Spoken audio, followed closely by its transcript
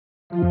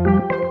Hi,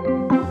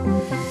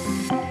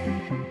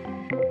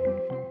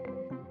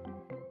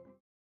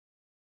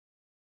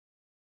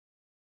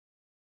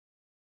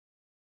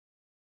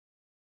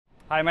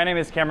 my name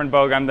is Cameron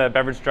Bogue. I'm the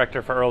beverage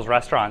director for Earls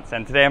Restaurants,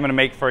 and today I'm going to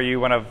make for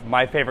you one of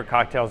my favorite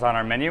cocktails on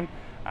our menu,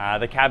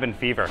 the Cabin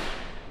Fever.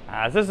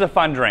 This is a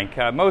fun drink.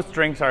 Most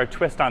drinks are a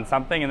twist on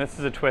something, and this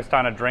is a twist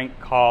on a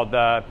drink called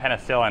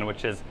penicillin,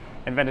 which is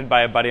invented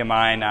by a buddy of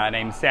mine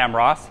named Sam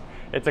Ross.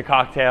 It's a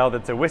cocktail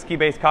that's a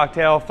whiskey-based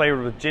cocktail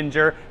flavored with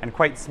ginger and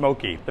quite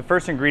smoky. The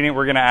first ingredient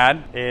we're going to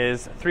add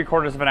is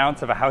 3/4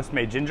 ounce of a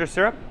house-made ginger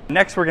syrup.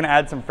 Next, we're going to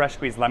add some fresh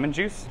squeezed lemon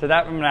juice. To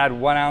that, I'm going to add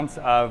 1 ounce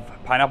of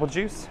pineapple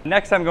juice.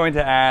 Next, I'm going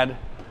to add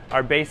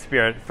our base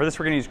spirit. For this,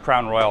 we're going to use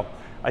Crown Royal.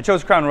 I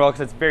chose Crown Royal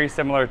because it's very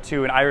similar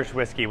to an Irish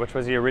whiskey, which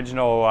was the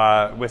original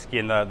whiskey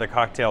in the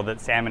cocktail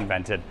that Sam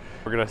invented.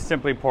 We're going to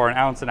simply pour 1.5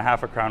 ounces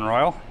of Crown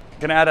Royal. I'm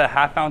going to add a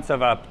 1/2 ounce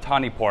of a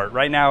tawny port.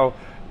 Right now,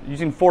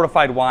 using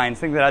fortified wines,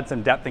 things that add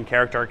some depth and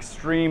character, are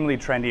extremely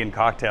trendy in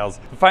cocktails.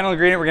 The final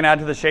ingredient we're going to add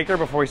to the shaker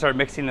before we start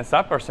mixing this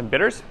up are some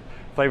bitters,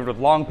 flavored with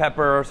long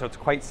pepper, so it's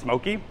quite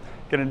smoky.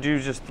 Going to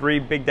do just 3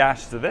 big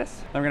dashes of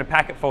this. Then we're going to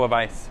pack it full of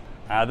ice.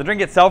 The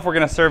drink itself, we're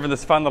going to serve in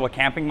this fun little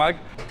camping mug.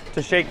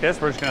 To shake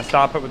this, we're just going to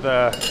stop it with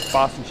the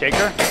Boston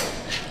shaker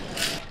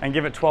and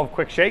give it 12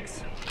 quick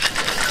shakes.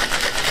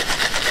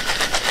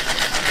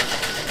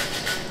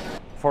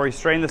 Before we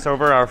strain this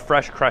over our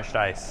fresh crushed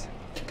ice.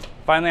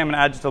 Finally, I'm going to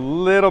add just a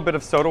little bit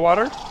of soda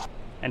water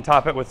and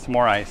top it with some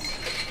more ice.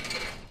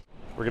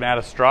 We're going to add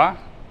a straw,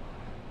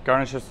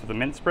 garnish this with a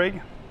mint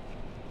sprig.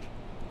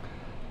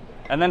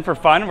 And then for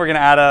fun, we're going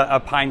to add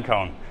a pine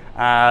cone.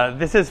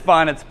 This is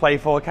fun, it's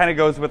playful, it kind of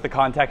goes with the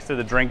context of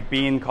the drink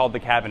being called the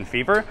Cabin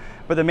Fever,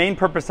 but the main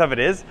purpose of it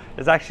is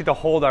actually to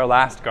hold our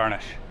last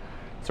garnish.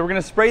 So we're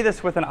going to spray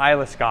this with an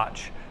Islay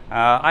Scotch.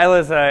 Islay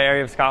is an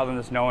area of Scotland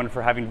that's known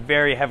for having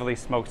very heavily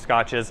smoked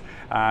scotches,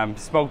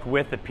 smoked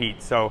with the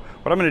peat. So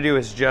what I'm going to do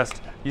is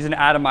just use an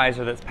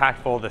atomizer that's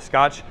packed full of the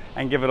scotch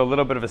and give it a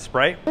little bit of a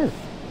spray.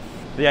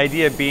 The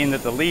idea being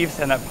that the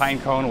leaves and that pine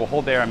cone will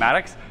hold the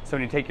aromatics, so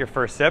when you take your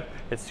first sip,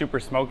 it's super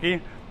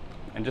smoky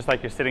and just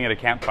like you're sitting at a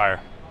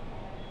campfire.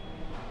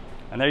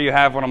 And there you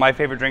have one of my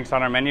favorite drinks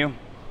on our menu,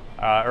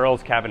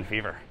 Earl's Cabin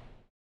Fever.